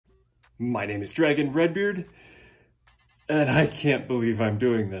My name is Dragon Redbeard, and I can't believe I'm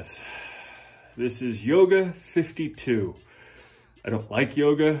doing this. This is Yoga 52. I don't like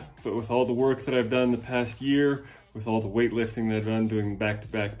yoga, but with all the work that I've done the past year, with all the weightlifting that I've done, doing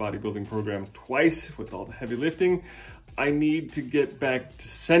back-to-back bodybuilding program twice, with all the heavy lifting, I need to get back to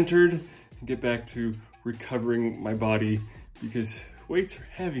centered and get back to recovering my body because weights are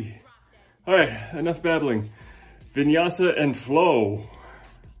heavy. All right, enough babbling. Vinyasa and flow.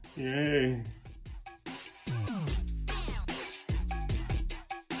 Yay.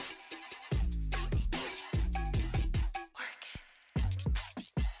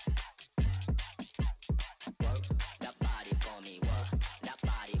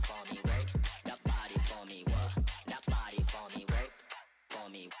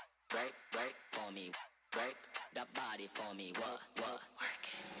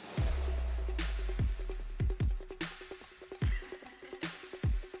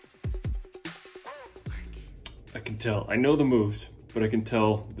 I can tell, I know the moves, but I can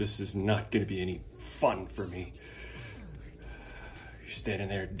tell this is not gonna be any fun for me. You're standing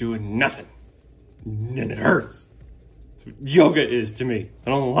there doing nothing, and it hurts. That's what yoga is to me. I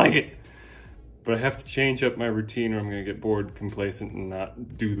don't like it. But I have to change up my routine or I'm gonna get bored, complacent, and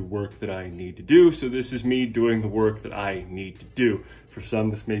not do the work that I need to do. So this is me doing the work that I need to do. For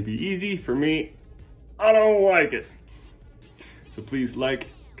some, this may be easy. For me, I don't like it. So please like,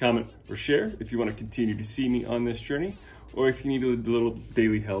 comment, or share if you want to continue to see me on this journey, or if you need a little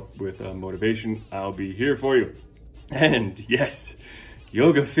daily help with motivation, I'll be here for you. And yes,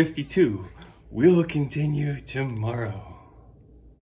 Yoga 52 will continue tomorrow.